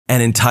An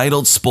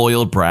entitled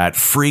spoiled brat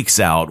freaks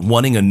out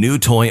wanting a new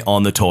toy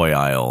on the toy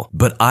aisle,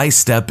 but I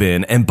step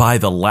in and buy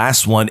the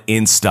last one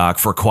in stock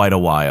for quite a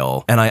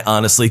while, and I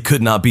honestly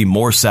could not be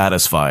more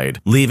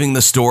satisfied, leaving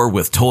the store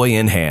with toy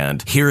in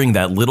hand, hearing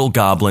that little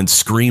goblin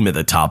scream at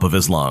the top of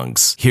his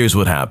lungs. Here's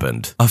what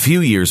happened. A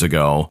few years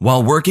ago,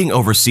 while working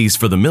overseas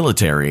for the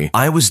military,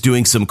 I was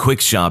doing some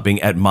quick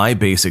shopping at my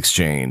base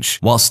exchange.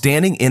 While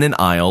standing in an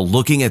aisle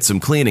looking at some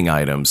cleaning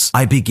items,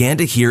 I began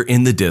to hear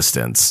in the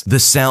distance the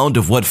sound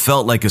of what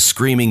felt like a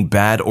screaming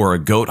bat or a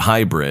goat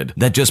hybrid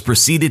that just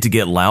proceeded to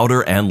get louder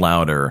and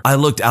louder. I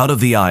looked out of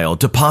the aisle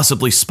to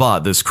possibly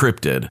spot this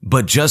cryptid,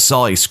 but just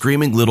saw a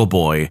screaming little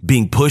boy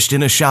being pushed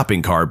in a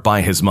shopping cart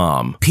by his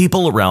mom.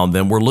 People around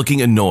them were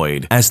looking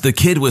annoyed as the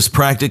kid was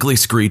practically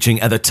screeching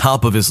at the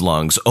top of his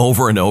lungs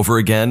over and over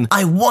again,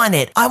 "I want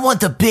it! I want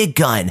the big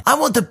gun! I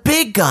want the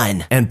big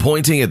gun!" and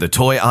pointing at the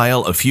toy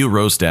aisle a few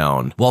rows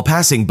down. While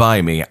passing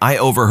by me, I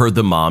overheard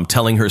the mom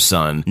telling her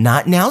son,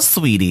 "Not now,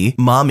 sweetie.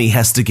 Mommy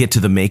has to get to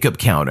the makeup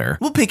counter.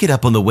 We'll pick it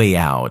up on the way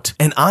out."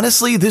 And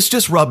honestly, this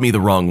just rubbed me the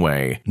wrong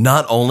way.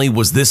 Not only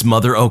was this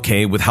mother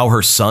okay with how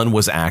her son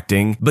was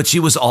acting, but she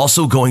was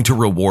also going to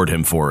reward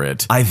him for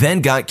it. I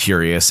then got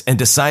curious and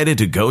decided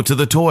to go to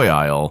the toy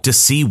aisle to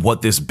see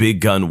what this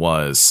big gun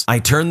was. I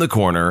turned the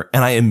corner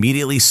and I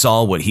immediately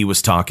saw what he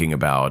was talking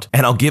about.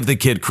 And I'll give the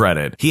kid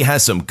credit. He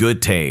has some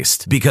good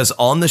taste, because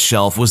on the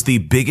shelf was the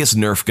biggest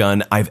Nerf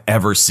gun I've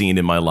ever seen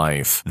in my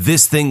life.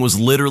 This thing was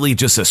literally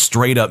just a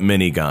straight up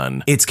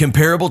minigun. It's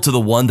comparable to the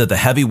one that the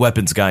heavy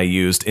weapons guy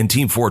used in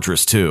Team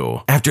Fortress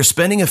 2. After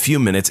spending a few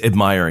minutes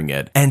admiring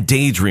it and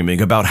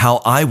daydreaming about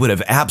how I would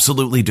have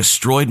absolutely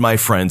destroyed my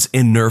friends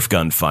in Nerf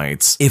gun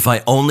fights if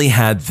I only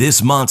had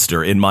this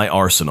monster in my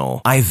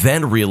arsenal, I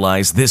then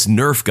realized this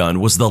Nerf gun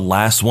was the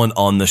last one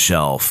on the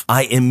shelf.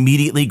 I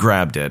immediately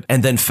grabbed it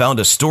and then found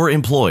a store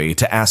employee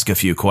to ask a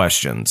few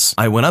questions.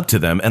 I went up to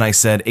them and I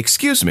said,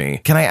 "Excuse me,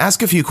 can I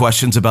ask a few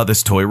questions about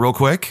this toy real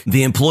quick?"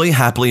 The employee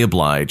happily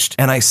obliged,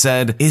 and I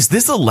said, "Is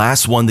this the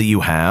last one that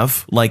you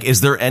have? Like,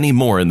 is there any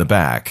more in the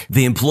back?"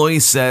 The employee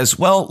says,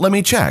 "Well, let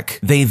me check."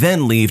 They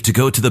then leave to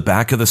go to the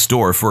back of the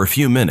store for a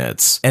few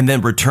minutes and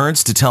then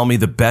returns to tell me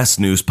the best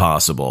news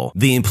possible.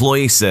 The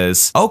employee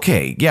says,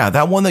 "Okay, yeah,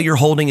 that one that you're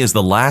holding is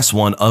the last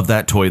one of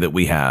that toy that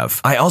we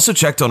have. I also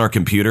checked on our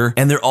computer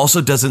and there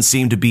also doesn't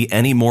seem to be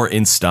any more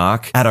in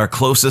stock at our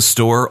closest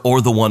store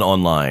or the one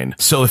online.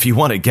 So if you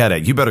want to get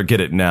it, you better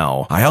get it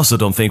now. I also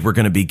don't think we're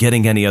going to be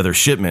getting any other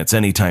shipments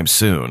anytime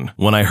soon."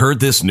 When I heard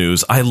this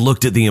news, I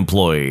looked at the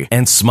employee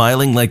and,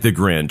 smiling like the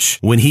Grinch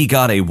when he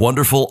got a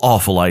wonderful,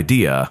 awful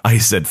idea, I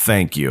said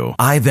thank you.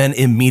 I then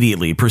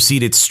immediately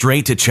proceeded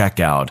straight to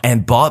checkout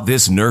and bought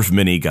this Nerf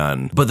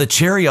minigun. But the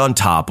cherry on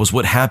top was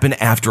what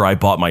happened after I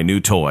bought my new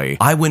toy.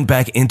 I went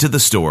back into the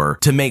store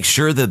to make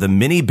sure that the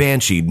mini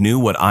Banshee knew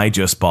what I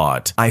just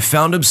bought. I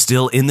found him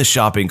still in the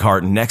shopping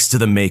cart next to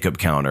the makeup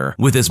counter,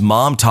 with his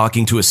mom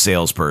talking to a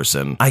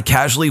salesperson. I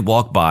casually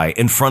walked by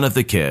in front of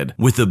the kid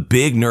with the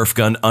big Nerf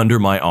gun under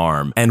my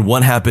arm, and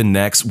what happened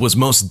next was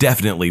most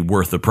definitely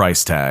worth the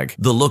price tag.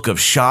 The look of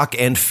shock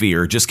and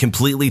fear just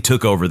completely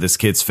took over this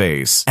kid's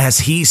face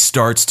as he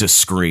starts to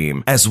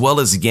scream, as well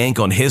as yank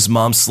on his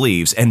mom's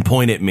sleeves and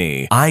point at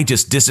me. I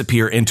just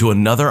disappear into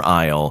another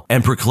aisle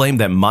and proclaim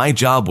that my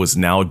job was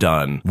now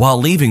done. While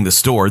leaving the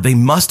store, they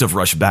must have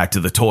rushed back to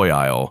the toy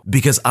aisle,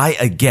 because I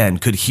again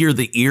could hear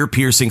the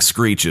ear-piercing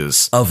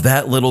screeches of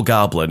that little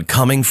goblin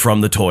coming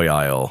from the toy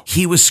aisle.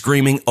 He was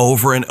screaming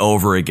over and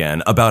over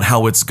again about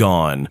how it's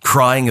gone,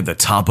 crying at the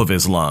top of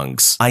his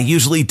lungs. I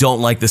usually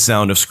don't like the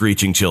sound of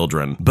screeching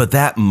children, but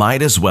that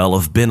might as well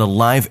have been a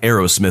live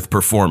Aerosmith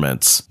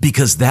performance,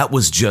 because that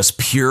was just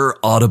pure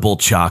audible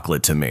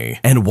chocolate to me.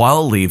 And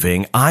while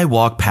leaving, I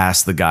walked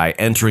past the guy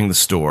entering the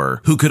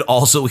store, who could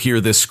also hear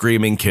this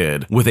screaming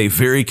kid with a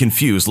very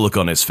confused look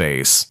on his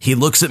face. He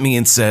looks at me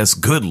and says,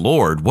 "Good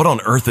Lord, what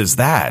on earth is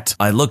that?"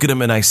 I look at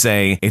him and I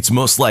say, "It's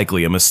most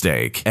likely a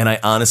mistake," and I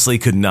honestly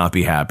could not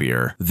be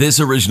happier. This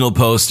original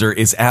poster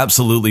is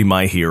absolutely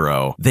my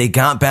hero. They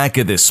got back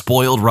at this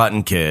spoiled,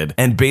 rotten kid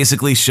and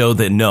basically showed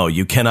that no,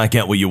 you cannot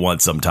get what you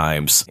want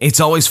sometimes. It's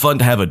always fun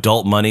to have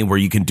adult money where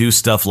you can do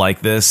stuff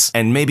like this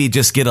and maybe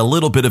just get a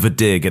little bit of a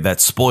dig at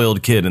that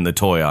spoiled kid in the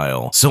toy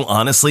aisle. So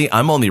honestly,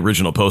 I'm on the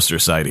original poster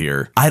side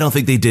here. I don't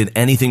think they did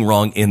anything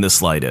wrong in the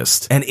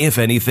slightest. And if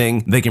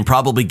anything, they can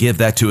probably give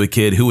that to a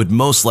kid who would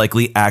most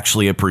likely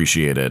actually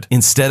appreciate it,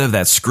 instead of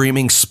that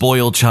screaming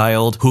spoiled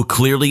child who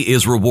clearly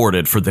is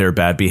rewarded for their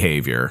bad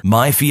behavior.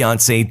 My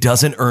fiance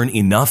doesn't earn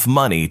enough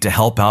money to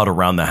help out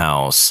around the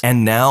house.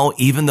 And now,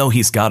 even though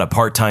he's got a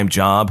part-time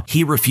job,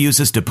 he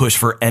refuses to push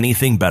for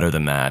anything better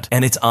than that.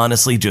 And it's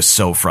honestly just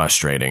so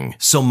frustrating.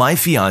 So my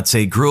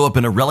fiance grew up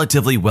in a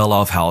relatively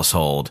well-off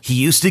household. He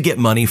used to get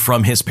money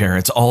from his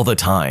parents all the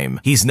time.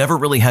 He's never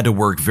really had to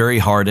work very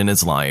hard in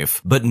his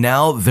life, but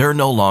now they're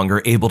no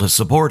longer able to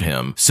support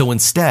him. So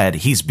instead,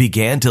 he's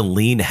began to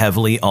lean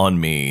heavily on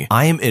me.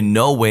 I am in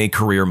no way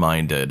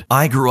career-minded.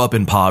 I grew up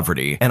in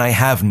poverty, and I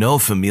have no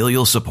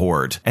familial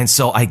support. And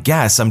so I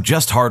guess I'm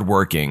just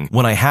hardworking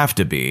when I have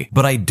to be,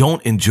 but I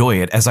don't enjoy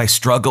it as I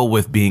struggle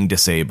with being being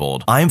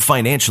disabled. I'm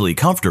financially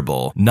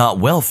comfortable, not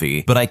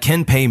wealthy, but I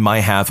can pay my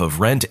half of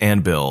rent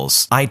and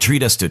bills. I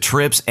treat us to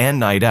trips and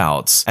night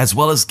outs, as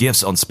well as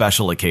gifts on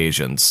special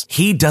occasions.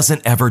 He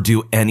doesn't ever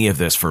do any of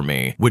this for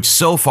me, which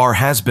so far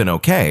has been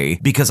okay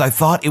because I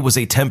thought it was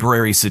a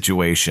temporary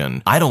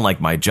situation. I don't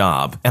like my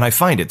job, and I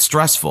find it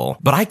stressful,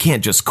 but I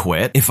can't just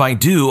quit. If I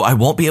do, I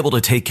won't be able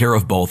to take care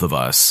of both of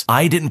us.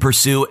 I didn't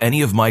pursue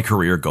any of my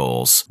career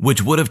goals,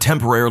 which would have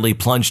temporarily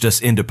plunged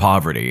us into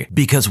poverty,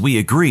 because we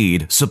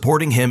agreed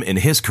supporting him in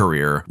his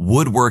career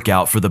would work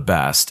out for the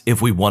best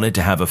if we wanted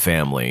to have a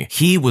family.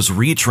 He was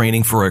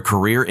retraining for a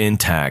career in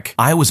tech.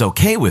 I was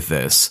okay with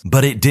this,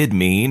 but it did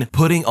mean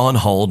putting on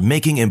hold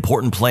making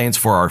important plans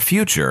for our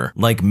future,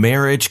 like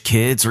marriage,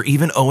 kids, or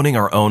even owning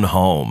our own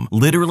home.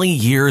 Literally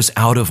years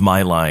out of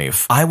my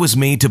life. I was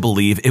made to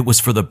believe it was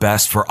for the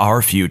best for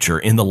our future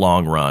in the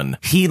long run.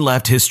 He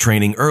left his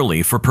training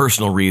early for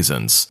personal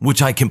reasons,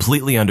 which I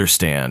completely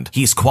understand.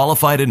 He's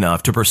qualified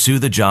enough to pursue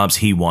the jobs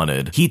he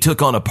wanted. He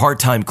took on a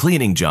part-time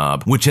cleaning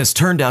job, which has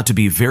turned out to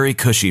be very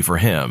cushy for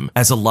him,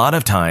 as a lot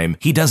of time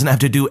he doesn't have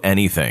to do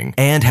anything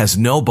and has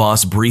no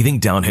boss breathing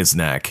down his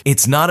neck.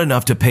 It's not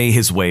enough to pay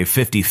his way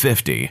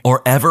 50-50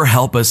 or ever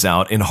help us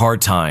out in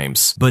hard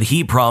times, but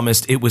he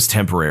promised it was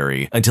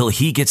temporary until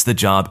he gets the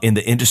job in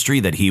the industry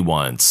that he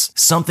wants.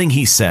 Something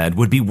he said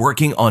would be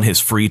working on his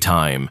free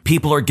time.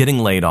 People are getting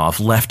laid off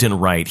left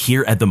and right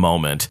here at the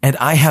moment, and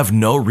I have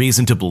no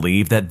reason to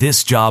believe that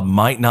this job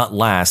might not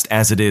last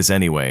as it is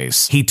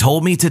anyways. He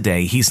told me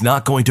today he's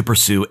not going to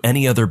pursue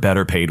any other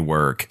better paid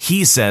work.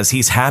 He says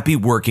he's happy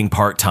working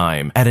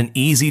part-time at an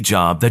easy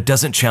job that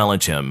doesn't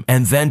challenge him,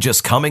 and then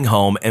just coming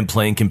home and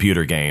playing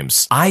computer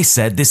games. I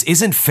said this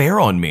isn't fair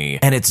on me,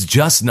 and it's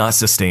just not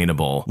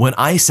sustainable. When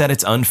I said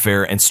it's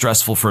unfair and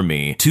stressful for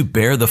me to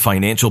bear the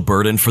financial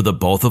burden for the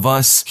both of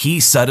us, he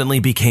suddenly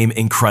became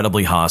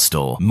incredibly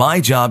hostile. My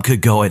job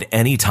could go at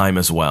any time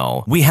as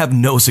well. We have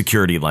no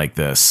security like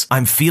this.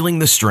 I'm feeling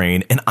the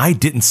strain, and I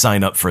didn't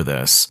sign up for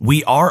this.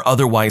 We are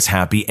otherwise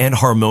happy and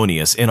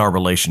harmonious in our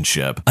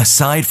relationship.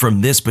 Aside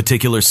from this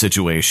particular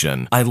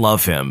situation, I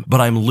love him,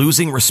 but I'm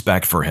losing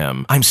respect for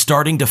him. I'm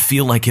starting to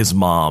feel like his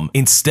mom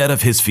instead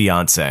of his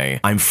fiance.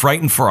 I'm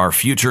frightened for our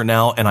future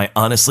now, and I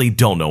honestly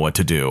don't know what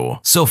to do.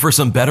 So for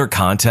some better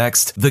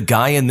context, the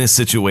guy in this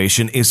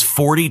situation is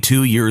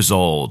 42 years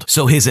old.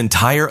 So his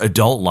entire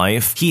adult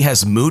life, he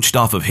has mooched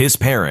off of his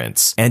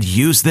parents and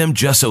used them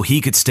just so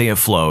he could stay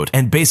afloat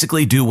and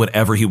basically do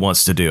whatever he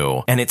wants to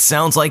do. And it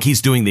sounds like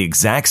he's doing the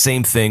exact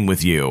same thing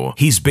with you.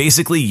 He's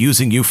basically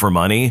using you for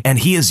money, and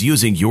he is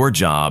using your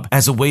job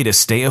as a way to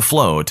stay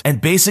afloat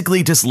and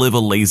basically just live a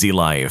lazy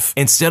life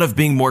instead of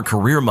being more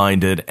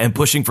career-minded and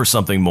pushing for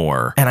something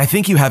more. And I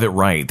think you have it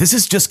right. This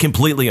is just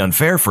completely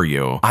unfair for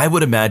you. I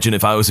would imagine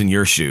if I was in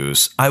your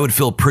shoes, I would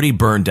feel pretty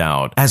burned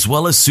out, as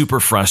well as super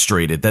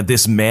frustrated that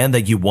this man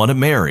that you want to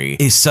marry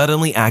is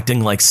suddenly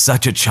acting like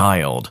such a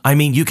child. I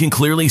mean, you can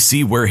clearly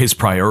see where his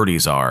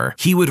priorities are.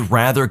 He would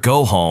rather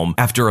go home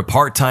after a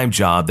part-time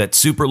job that's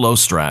super low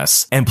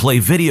stress and play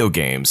video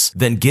games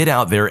than get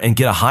out there and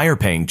get a higher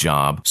paying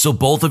job so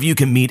both of you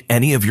can meet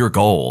any of your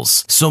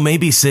goals. So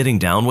maybe sitting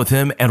down with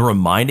him and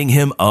reminding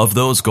him of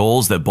those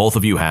goals that both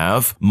of you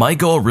have might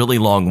go a really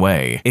long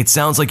way. It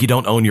sounds like you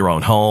don't own your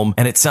own home,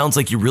 and it sounds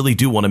like you really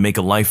do want to make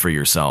a life for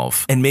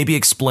yourself. And maybe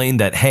explain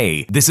that,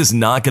 hey, this is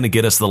not going to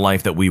get us the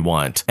life that we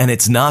want, and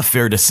it's not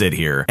fair to sit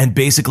here and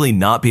basically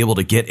not be able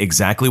to get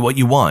exactly what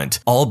you want,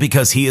 all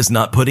because he is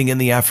not putting in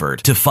the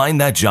effort to find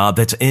that job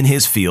that's in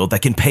his field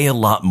that can pay a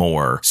lot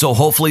more. So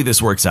hopefully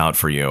this works out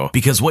for you,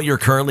 because what you're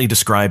currently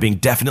describing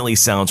definitely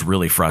sounds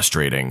really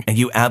frustrating, and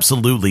you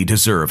absolutely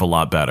deserve a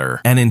lot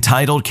better. An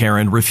entitled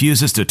Karen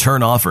refuses to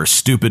turn off her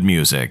stupid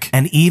music,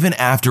 and even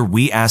after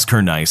we ask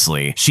her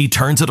nicely, she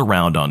turns it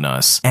around on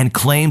us and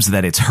claims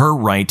that it's her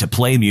right to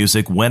play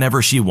music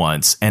whenever she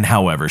wants and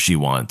however she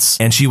wants.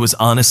 And she was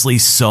honestly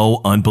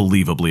so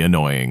unbelievably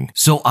annoying.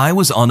 So I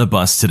was on a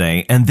bus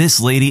today, and this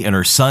lady and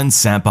her son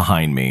sat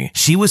behind me.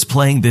 She was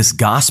playing this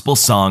gospel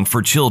song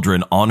for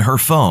children on her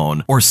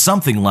phone or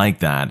something like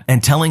that,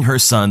 and telling her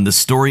son the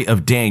story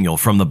of Daniel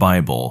from the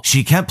Bible.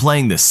 She kept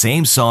playing the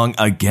same song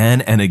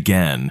again and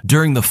again.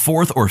 During the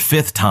fourth or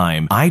fifth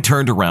time, I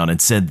turned around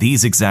and said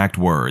these exact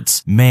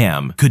words: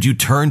 "Ma'am, could you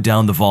turn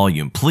down the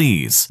volume,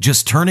 please?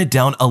 Just turn it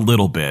down a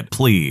little bit,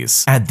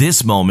 please." At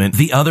this moment,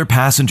 the other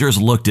passengers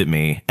looked at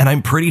me, and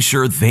I'm pretty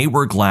sure they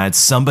were glad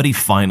somebody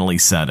finally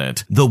said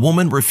it. The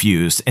woman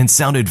refused and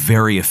sounded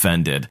very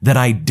offended that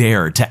I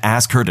dared to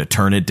ask her to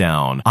turn it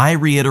down. I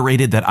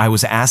reiterated that I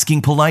was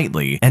asking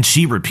politely, and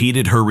she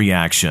repeated her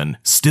reaction,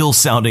 still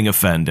sounding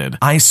offended.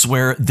 I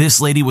swear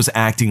this lady was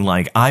acting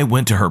like I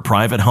went to her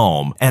private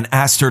home and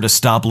asked her to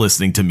stop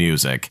listening to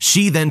music.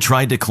 She then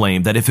tried to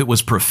claim that if it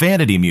was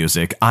profanity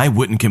music, I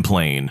wouldn't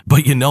complain.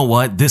 But you know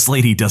what? This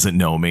lady doesn't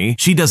know me.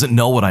 She doesn't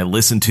know what I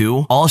listen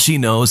to. All she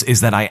knows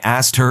is that I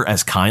asked her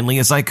as kindly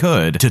as I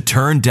could to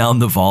turn down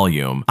the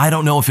volume. I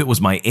don't know if it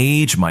was my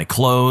age, my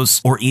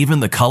clothes, or even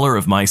the color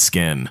of my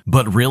skin.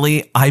 But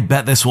really, I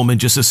bet this woman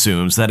just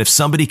assumes that if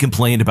somebody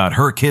complained about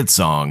her kid's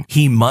song,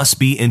 he must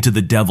be into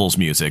the devil's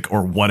music music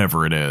or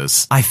whatever it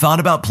is. I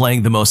thought about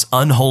playing the most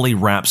unholy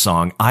rap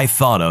song I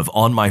thought of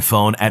on my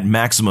phone at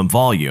maximum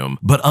volume,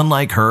 but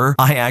unlike her,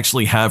 I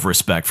actually have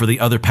respect for the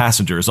other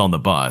passengers on the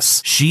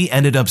bus. She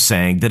ended up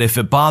saying that if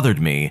it bothered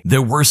me,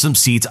 there were some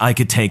seats I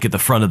could take at the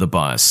front of the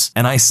bus.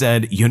 And I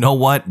said, you know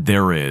what?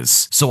 There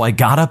is. So I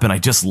got up and I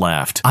just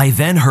left. I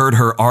then heard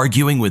her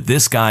arguing with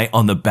this guy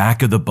on the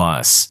back of the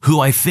bus, who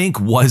I think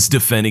was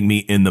defending me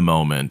in the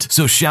moment.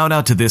 So shout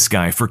out to this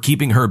guy for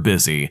keeping her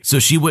busy so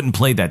she wouldn't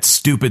play that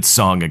stupid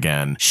song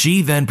again.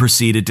 She then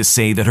proceeded to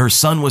say that her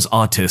son was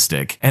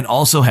autistic and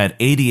also had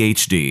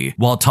ADHD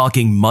while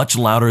talking much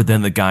louder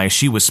than the guy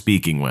she was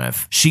speaking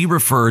with. She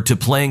referred to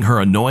playing her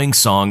annoying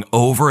song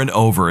over and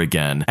over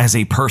again as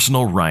a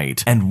personal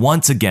right, and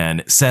once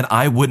again said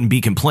I wouldn't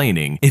be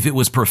complaining if it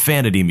was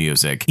profanity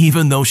music,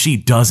 even though she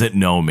doesn't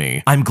know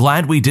me. I'm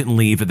glad we didn't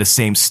leave at the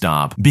same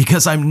stop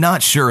because I'm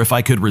not sure if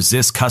I could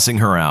resist cussing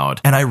her out,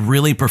 and I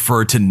really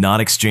prefer to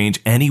not exchange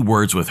any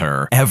words with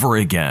her ever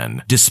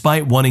again.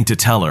 Despite wanting to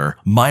tell her,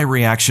 my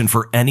reaction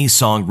for any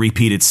song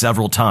repeated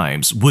several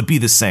times would be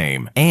the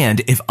same,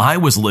 and if I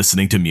was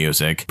listening to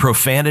music,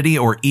 profanity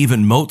or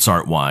even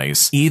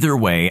Mozart-wise, either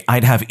way,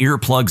 I'd have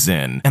earplugs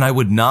in, and I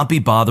would not be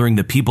bothering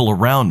the people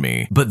around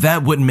me, but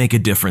that wouldn't make a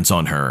difference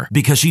on her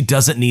because she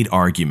doesn't need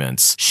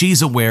arguments.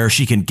 She's aware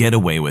she can get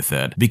away with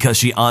it because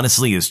she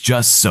honestly is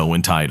just so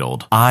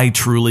entitled. I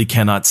truly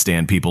cannot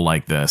stand people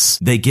like this.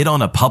 They get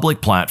on a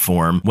public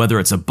platform, whether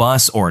it's a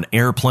bus or an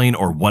airplane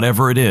or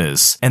whatever it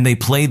is, and they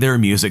play their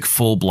music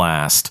full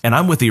blast. And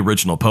I'm with the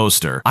original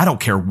poster. I don't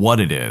care what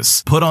it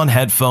is. Put on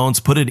headphones,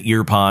 put in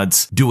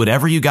earpods, do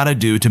whatever you gotta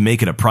do to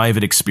make it a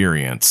private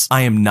experience.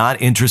 I am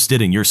not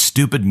interested in your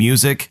stupid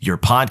music, your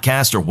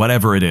podcast, or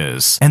whatever it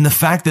is. And the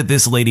fact that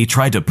this lady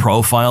tried to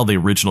profile the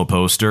original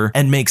poster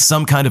and make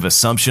some kind of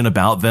assumption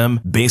about them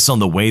based on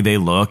the way they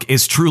look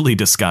is truly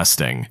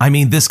disgusting. I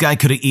mean, this guy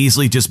could have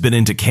easily just been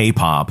into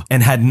K-pop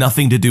and had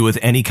nothing to do with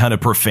any kind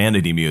of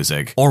profanity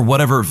music or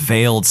whatever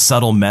veiled,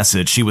 subtle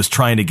message she was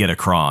trying to get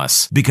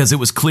across, because it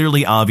was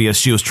clearly obvious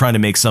she was trying to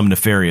make some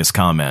nefarious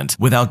comment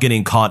without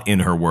getting caught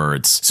in her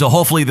words. So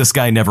hopefully this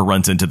guy never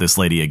runs into this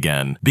lady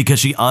again, because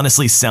she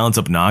honestly sounds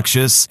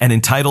obnoxious, and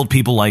entitled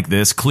people like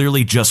this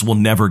clearly just will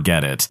never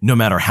get it. No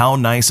matter how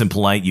nice and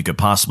polite you could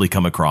possibly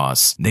come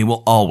across, they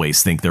will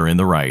always think they're in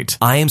the right.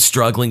 I am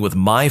struggling with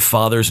my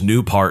father's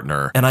new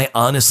partner, and I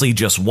honestly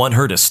just want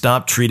her to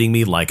stop treating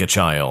me like a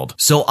child.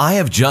 So I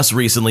have just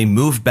recently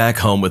moved back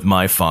home with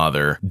my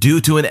father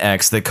due to an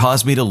ex that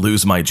caused me to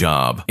lose my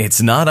job.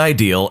 It's not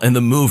ideal, and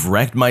the move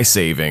wrecked my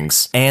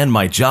savings, and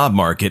my job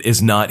market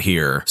is not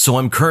here. So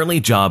I'm currently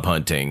job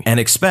hunting and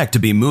expect to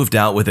be moved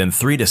out within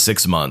 3 to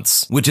 6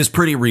 months, which is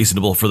pretty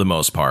reasonable for the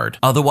most part.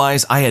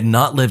 Otherwise, I had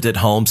not lived at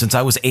home since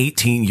I was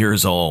 18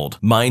 years old.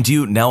 Mind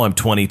you, now I'm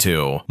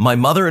 22. My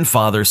mother and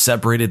father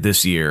separated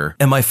this year,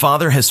 and my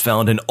father has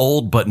found an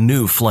old but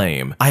new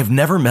flame. I've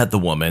never met the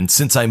woman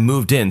since I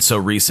moved in so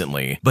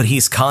recently, but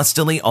he's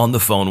constantly on the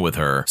phone with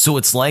her, so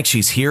it's like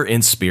she's here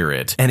in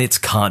spirit, and it's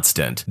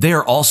constant. They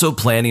are also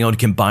planning on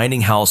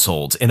combining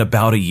households in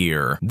about a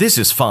year. This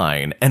is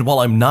fine, and while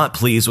I'm not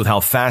pleased with how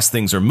fast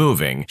things are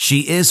moving,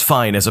 she is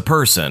fine as a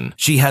person.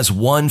 She has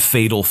one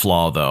fatal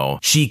flaw though.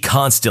 She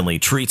constantly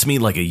treats me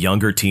like a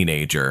younger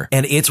teenager,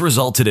 and it's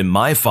resulted in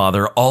my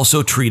father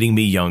also treating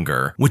me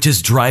younger, which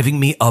is driving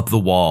me up the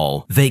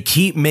wall. They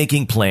keep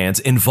making plans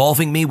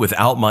involving me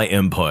without my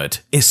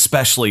input,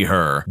 especially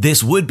her.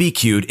 This would be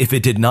cute if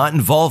it did not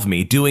involve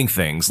me doing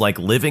things like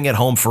living at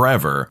home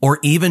forever, or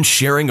even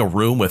sharing a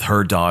room with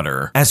her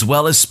daughter, as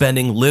well as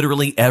spending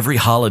literally every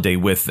holiday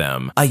with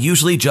them. I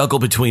usually juggle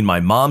between my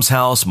mom's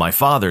house, my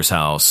father's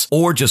house,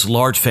 or just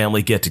large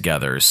family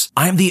get-togethers.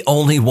 I'm the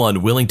only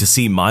one willing to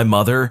see my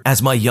mother,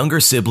 as my younger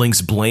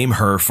siblings blame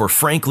her for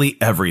frankly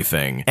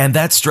everything, and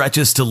that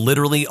stretches to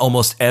literally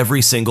almost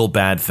every single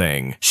bad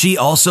thing. She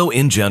also,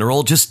 in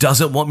general, just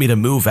doesn't want me to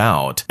move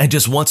out, and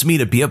just wants me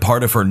to be a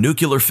part of her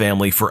nuclear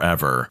family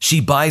forever. She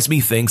buys me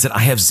things that I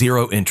have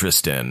zero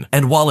interest in,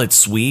 and while it's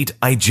sweet,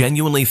 I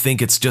genuinely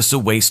think it's just a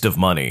waste of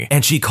money,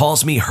 and she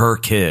calls me her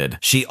kid.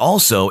 She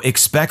also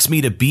expects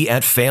me to be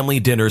at family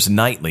dinners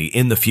nightly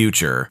in the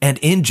future, and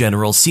in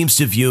general seems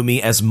to view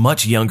me as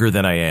much younger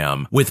than I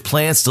am, with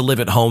plans to live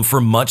at home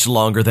for much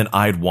longer than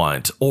I'd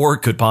want or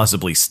could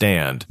possibly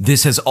stand.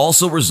 This has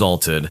also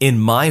resulted in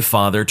my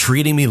father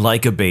treating me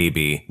like a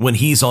baby when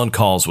he's on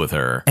calls with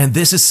her, and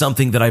this is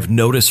something that I've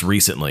noticed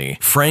recently.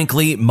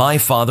 Frankly, my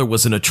father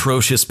was an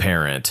atrocious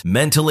parent,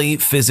 mentally,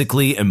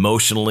 physically,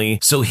 emotionally,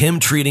 so him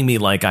treating me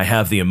like I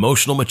have the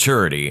emotional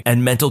maturity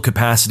and mental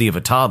capacity of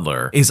a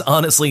toddler is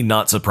honestly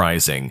not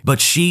surprising, but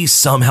she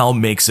somehow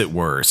makes it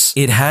worse.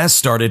 It has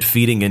started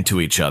feeding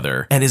into each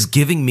other and is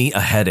giving me a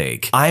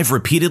headache. I've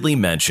repeatedly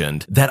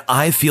mentioned that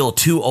I feel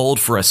too old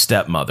for a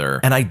stepmother,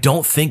 and I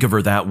don't think of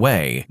her that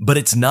way, but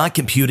it's not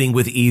computing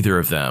with either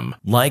of them.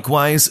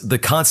 Likewise, the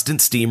constant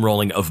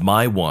steamrolling of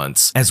my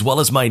wants, as well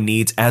as my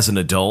needs as an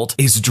adult,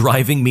 is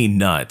driving me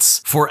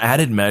nuts. For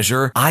added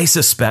measure, I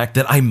suspect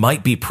that I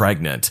might be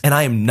pregnant, and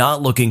I am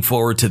not looking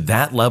forward to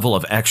that level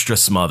of extra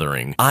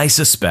smothering. I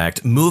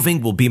suspect moving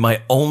will be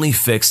my only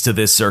fix to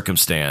this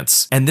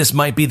circumstance, and this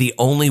might be the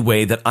only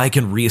way that I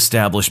can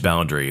reestablish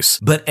boundaries.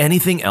 But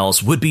anything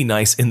else would be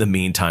nice in the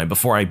meantime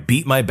before I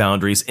beat my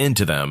boundaries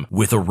into them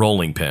with a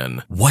rolling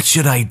pin. What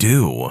should I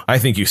do? I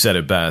think you said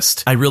it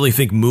best. I really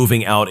think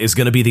moving out is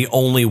going to be the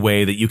only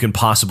way that you can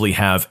possibly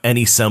have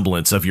any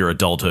semblance of your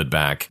adulthood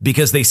back,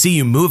 because they see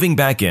you moving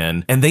back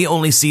in and they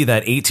only see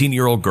that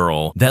 18-year-old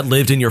girl that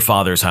lived in your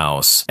father's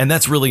house. And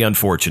that's really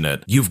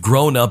unfortunate. You've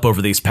grown up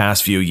over these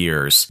past few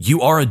years.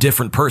 You are a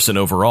different person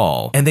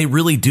overall, and they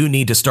really do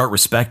need to start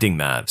respecting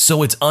that.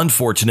 So it's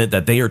unfortunate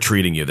that they are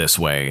treating you this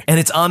way. And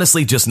it's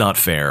honestly just not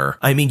fair.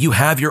 I mean, you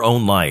have your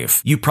own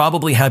life. You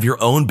probably have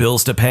your own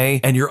bills to pay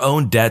and your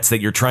own debts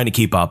that you're trying to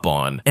keep up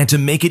on. And to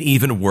make it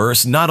even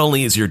worse, not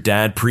only is your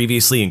dad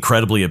previously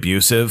incredibly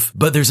abusive,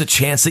 but there's a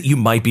chance that you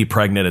might be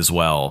pregnant as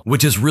well,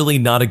 which is really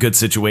not a good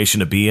situation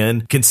to be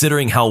in,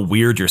 considering how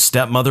weird your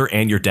stepmother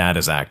and your dad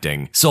is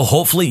acting. So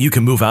hopefully you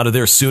can move out of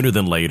there sooner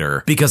than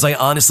later, because I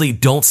honestly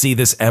don't see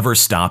this ever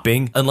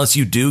stopping unless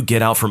you do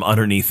get out from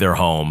underneath their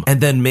home.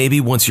 And then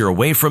maybe once you're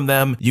away from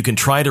them, you can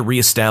try to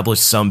reestablish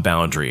some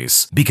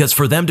boundaries, because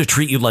for them to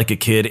treat you like a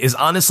kid is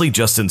honestly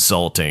just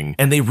insulting,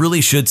 and they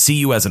really should see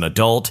you as an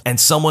adult and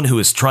someone who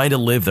is trying to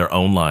live their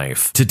own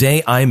life.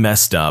 Today I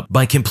messed up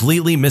by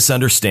completely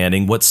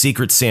misunderstanding what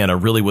Secret Santa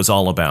really was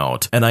all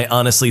about, and I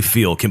honestly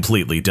feel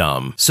completely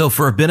dumb. So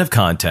for a bit of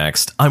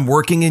context, I'm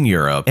working in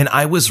Europe, and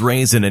I was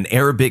raised in an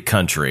Arabic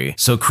country,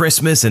 so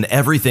Christmas and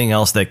everything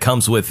else that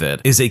comes with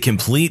it is a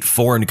complete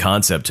foreign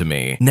concept to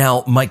me.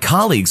 Now, my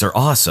colleagues are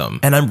awesome,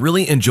 and I'm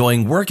really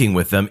enjoying working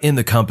with them in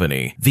the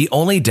company. The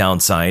only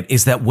downside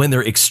is that when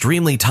they're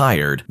extremely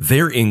tired,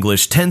 their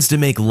English tends to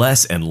make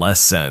less and less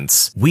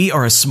sense. We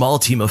are a small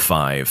team of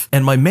 5,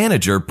 and my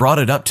manager brought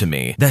it up to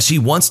me that she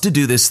wants to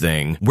do this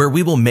thing where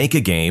we will make a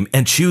game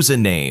and choose a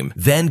name,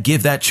 then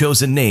give that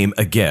chosen name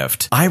a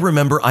gift. I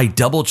remember I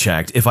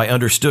double-checked if I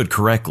understood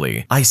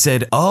correctly. I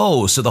said,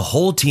 oh, so the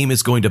whole team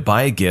is going to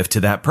buy a gift to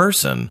that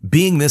person.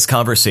 Being this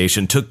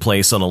conversation took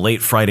place on a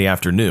late Friday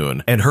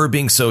afternoon, and her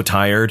being so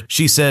tired,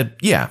 she said,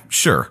 yeah,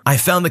 sure. I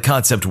found the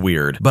concept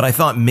weird, but I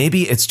thought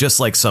maybe it's just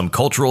like some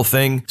cultural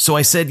thing, so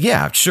I said,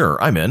 yeah,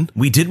 sure, I'm in.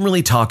 We didn't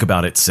really talk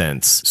about it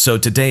since. So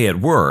today at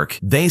work,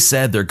 they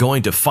said they're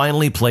going to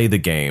finally play the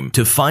game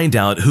to find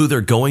out who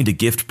they're going to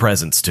gift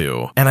presents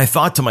to. And I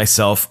thought to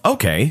myself,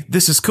 okay,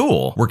 this is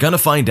cool. We're gonna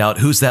find out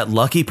who's that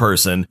lucky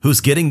person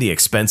who's getting the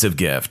expensive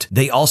gift.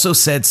 They also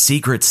said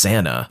Secret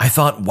Santa. I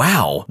thought,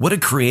 wow, what a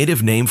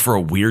creative name for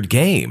a weird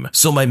game.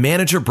 So my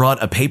manager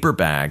brought a paper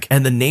bag,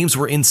 and the names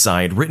were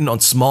inside written on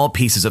small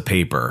pieces of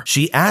paper.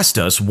 She asked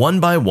us one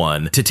by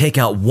one to take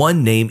out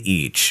one name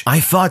each. I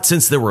thought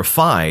since there were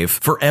 5,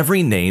 for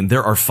every name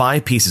there are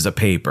 5 pieces of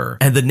paper,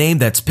 and the name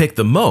that's picked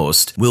the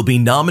most will be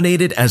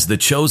nominated as the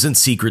chosen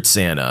Secret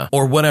Santa,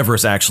 or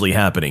whatever's actually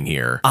happening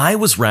here. I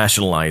was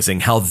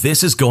rationalizing how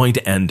this is going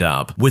to end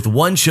up, with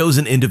one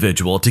chosen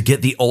individual to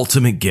get the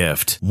ultimate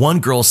gift. One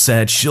girl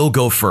said she'll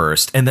go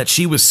first, and that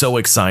she was so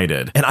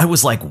excited. And I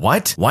was like,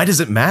 what? Why does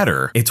it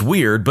matter? It's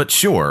weird, but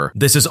sure.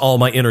 This is all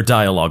my inner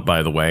dialogue,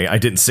 by the way. I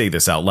didn't say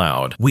this out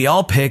loud. We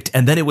all picked,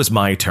 and then it was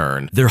my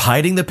turn. They're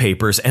hiding the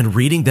papers and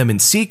reading them in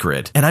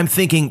secret, and I'm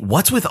thinking,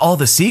 what's with all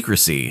the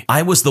secrecy?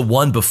 I was the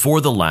one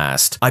before the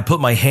last. I put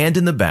my hand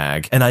in the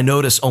bag, and I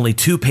noticed only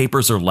 2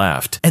 papers are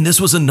left. And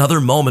this was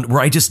another moment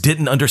where I just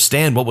didn't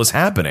understand what was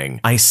happening.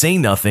 I say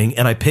nothing,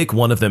 and I pick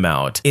one of them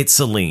out. It's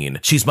Celine.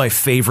 She's my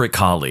favorite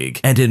colleague,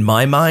 and in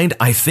my mind,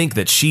 I think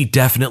that she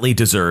definitely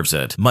deserves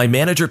it. My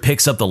manager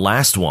picks up the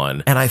last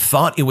one, and I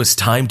thought it was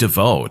time to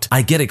vote.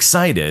 I get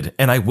excited,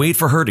 and I wait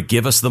for her to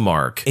give us the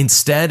mark.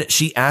 Instead,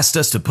 she asked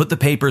us to put the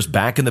papers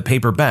back in the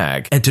paper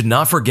bag and to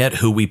not forget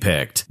who we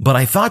picked. But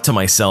I thought to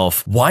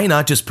myself, why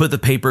not just put the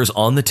papers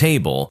on the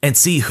table and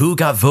see who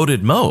got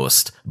voted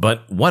most?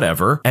 But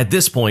whatever. At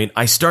this point,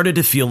 I started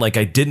to feel like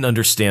I didn't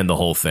understand the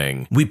whole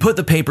thing. We put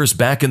the papers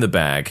back in the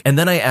bag, and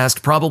then I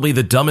asked probably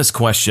the dumbest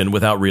question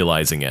without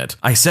realizing it.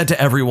 I said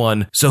to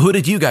everyone, so who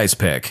did you guys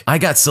pick? I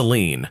got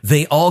Celine.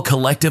 They all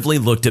collectively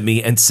looked at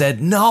me and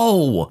said,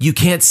 no, you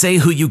can't say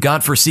who you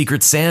got for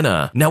Secret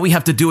Santa. Now we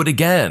have to do it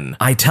again.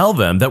 I tell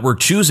them that we're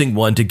choosing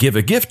one to give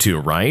a gift to,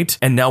 right?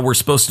 And now we're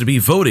supposed to be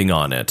voting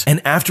on it.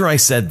 And after I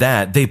said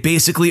that, they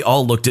basically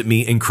all looked at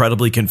me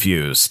incredibly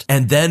confused.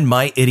 And then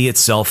my idiot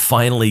self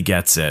finally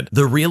gets it.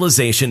 The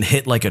realization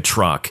hit like a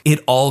truck. It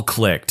all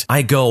clicked.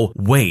 I go,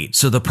 wait,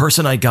 so the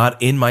person I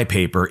got in my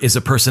paper is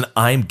a person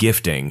I'm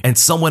gifting, and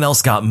someone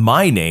else got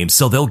my name,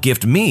 so they'll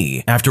gift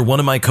me. After one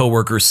of my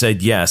coworkers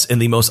said yes in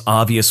the most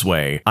obvious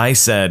way, I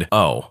said,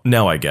 oh,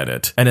 now I get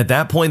it. And at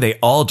that point, they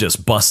all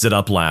just busted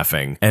up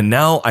laughing. And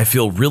now I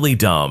feel really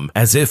dumb,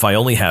 as if I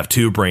only have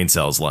 2 brain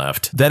cells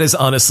left. That is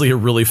honestly a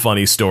really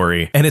funny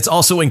story, and it's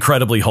also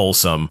incredibly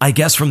wholesome. I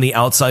guess from the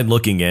outside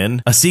looking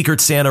in, a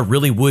Secret Santa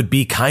really would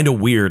be kind of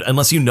weird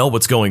unless you know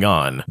what's going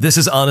on. This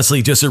is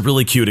honestly just a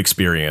really cute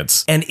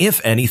experience. And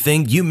if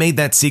anything, you made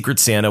that Secret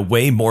Santa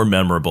way more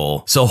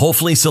memorable. So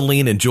hopefully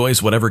Celine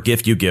enjoys whatever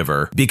gift you give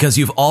her, because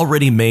you've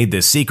already made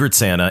this Secret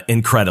Santa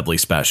incredibly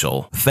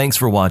special. Thanks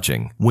for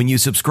watching. When you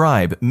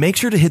subscribe, make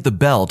sure to hit the the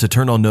bell to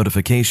turn on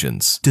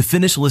notifications. To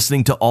finish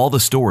listening to all the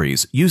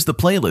stories, use the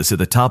playlist at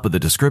the top of the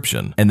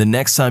description. And the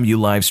next time you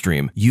live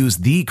stream, use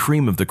the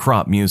cream of the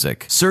crop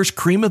music. Search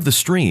Cream of the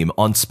Stream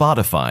on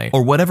Spotify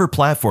or whatever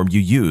platform you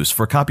use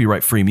for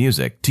copyright-free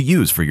music to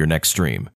use for your next stream.